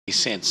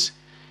cents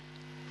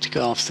to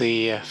go off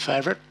the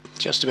favourite.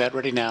 Just about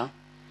ready now.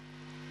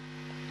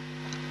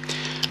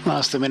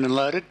 Last them in and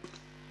loaded.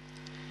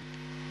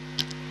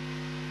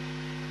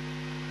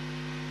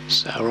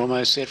 So we're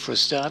almost set for a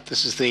start.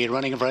 This is the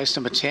running of race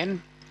number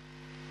 10.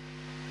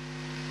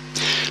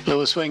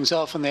 Lewis swings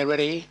off and they're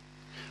ready.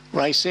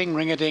 Racing,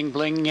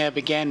 Ring-a-Ding-Bling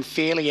began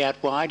fairly out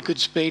wide. Good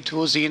speed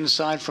towards the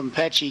inside from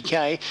Patchy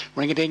K.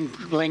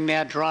 Ring-a-Ding-Bling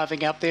now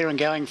driving up there and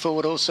going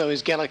forward also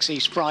is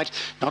Galaxy Sprite.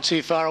 Not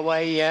too far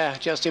away,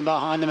 just in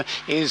behind them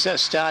is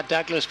Star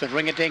Douglas, but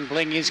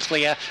Ring-a-Ding-Bling is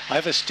clear.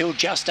 Over still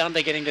just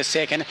under getting to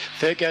second.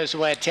 Third goes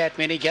away at Tat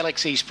Mini.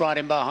 Galaxy Sprite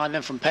in behind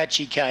them from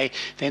Patchy K.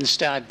 Then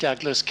Star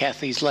Douglas,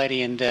 Kathy's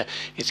Lady, and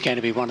it's going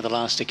to be one of the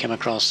last to come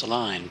across the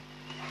line.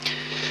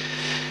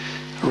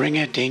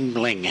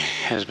 Ring-a-Ding-Bling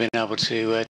has been able to